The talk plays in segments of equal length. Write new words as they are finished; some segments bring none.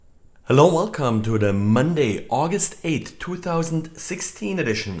Hello, welcome to the Monday, August 8th, 2016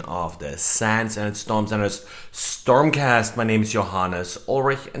 edition of the SANS and Storm Center's StormCast. My name is Johannes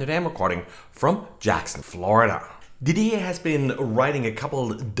Ulrich and today I'm recording from Jackson, Florida. Didier has been writing a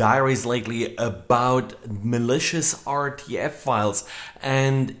couple diaries lately about malicious RTF files,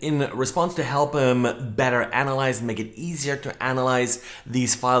 and in response to help him better analyze and make it easier to analyze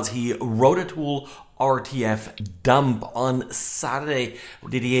these files, he wrote a tool, RTF dump. On Saturday,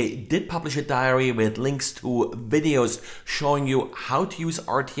 Didier did publish a diary with links to videos showing you how to use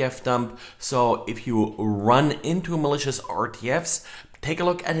RTF dump. So if you run into malicious RTFs, take a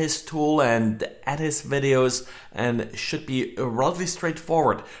look at his tool and at his videos, and should be relatively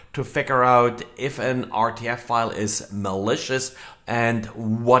straightforward to figure out if an RTF file is malicious and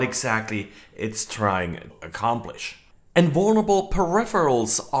what exactly it's trying to accomplish. And vulnerable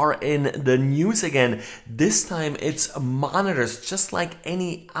peripherals are in the news again. This time it's monitors. Just like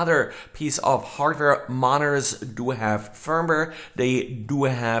any other piece of hardware, monitors do have firmware, they do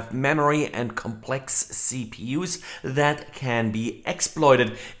have memory and complex CPUs that can be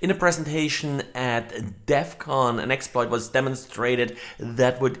exploited. In a presentation at DEF CON, an exploit was demonstrated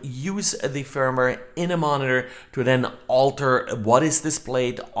that would use the firmware in a monitor to then alter what is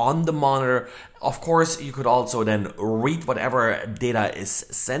displayed on the monitor. Of course, you could also then read whatever data is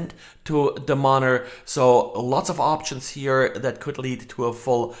sent to the monitor. So lots of options here that could lead to a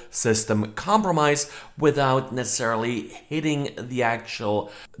full system compromise without necessarily hitting the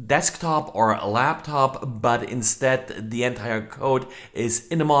actual desktop or laptop, but instead the entire code is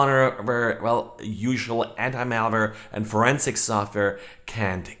in the monitor where, well, usual anti-malware and forensic software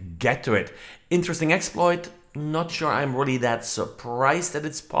can't get to it. Interesting exploit. Not sure I'm really that surprised that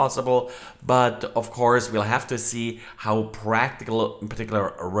it's possible, but of course we'll have to see how practical, in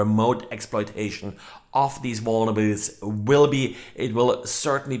particular, remote exploitation of these vulnerabilities will be. It will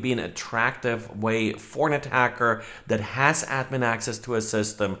certainly be an attractive way for an attacker that has admin access to a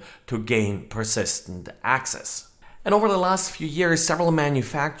system to gain persistent access. And over the last few years, several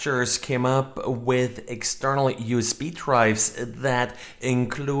manufacturers came up with external USB drives that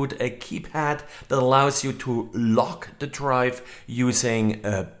include a keypad that allows you to lock the drive using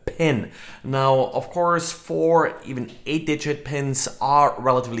a PIN. Now, of course, 4, even 8-digit pins are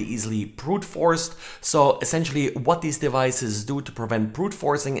relatively easily brute forced. So essentially what these devices do to prevent brute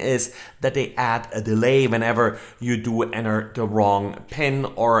forcing is that they add a delay whenever you do enter the wrong PIN,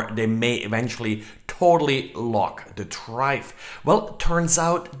 or they may eventually totally lock the drive. Well, turns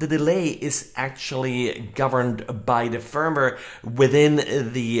out the delay is actually governed by the firmware within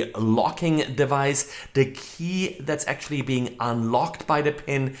the locking device. The key that's actually being unlocked by the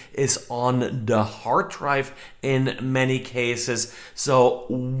pin is on the hard drive in many cases. So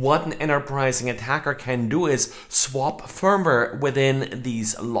what an enterprising attacker can do is swap firmware within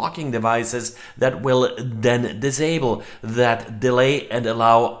these locking devices that will then disable that delay and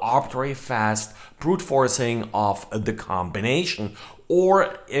allow arbitrary fast brute forcing of the combination.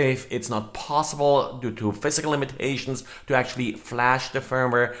 Or if it's not possible due to physical limitations to actually flash the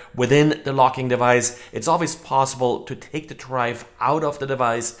firmware within the locking device, it's always possible to take the drive out of the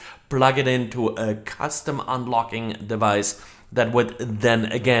device, plug it into a custom unlocking device that would then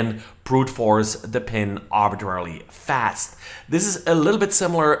again brute force the pin arbitrarily fast. This is a little bit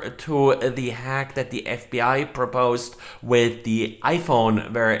similar to the hack that the FBI proposed with the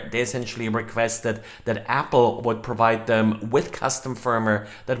iPhone, where they essentially requested that Apple would provide them with custom firmware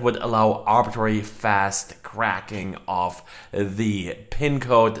that would allow arbitrary fast cracking of the pin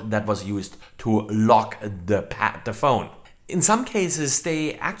code that was used to lock the phone. In some cases,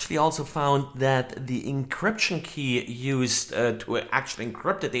 they actually also found that the encryption key used to actually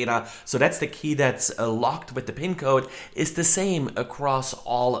encrypt the data, so that's the key that's locked with the PIN code, is the same across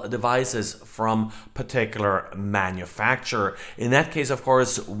all devices from particular manufacturer. In that case, of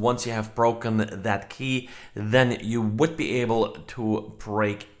course, once you have broken that key, then you would be able to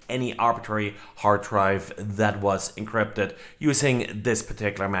break any arbitrary hard drive that was encrypted using this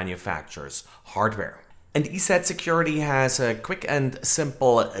particular manufacturer's hardware. And ESET Security has a quick and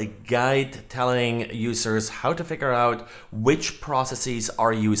simple guide telling users how to figure out which processes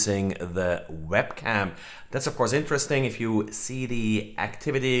are using the webcam. That's of course interesting if you see the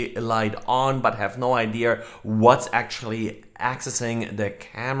activity light on but have no idea what's actually accessing the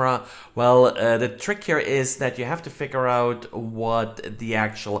camera. Well, the trick here is that you have to figure out what the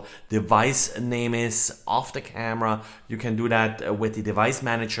actual device name is of the camera. You can do that with the device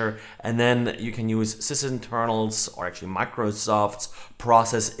manager, and then you can use sysinternals or actually Microsoft's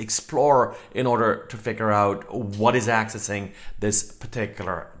Process Explorer in order to figure out what is accessing this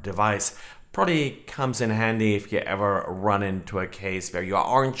particular device. Probably comes in handy if you ever run into a case where you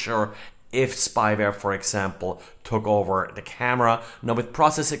aren't sure if spyware, for example, took over the camera. Now with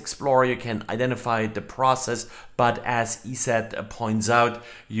Process Explorer you can identify the process, but as ESET points out,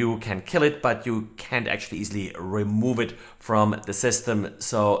 you can kill it, but you can't actually easily remove it from the system,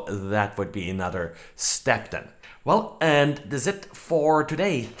 so that would be another step then. Well, and that's it for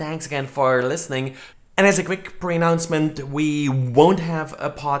today. Thanks again for listening. And as a quick pre-announcement, we won't have a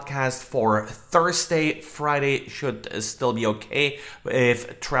podcast for Thursday. Friday should still be okay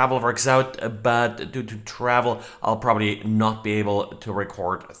if travel works out, but due to travel, I'll probably not be able to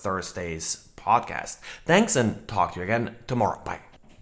record Thursday's podcast. Thanks and talk to you again tomorrow. Bye.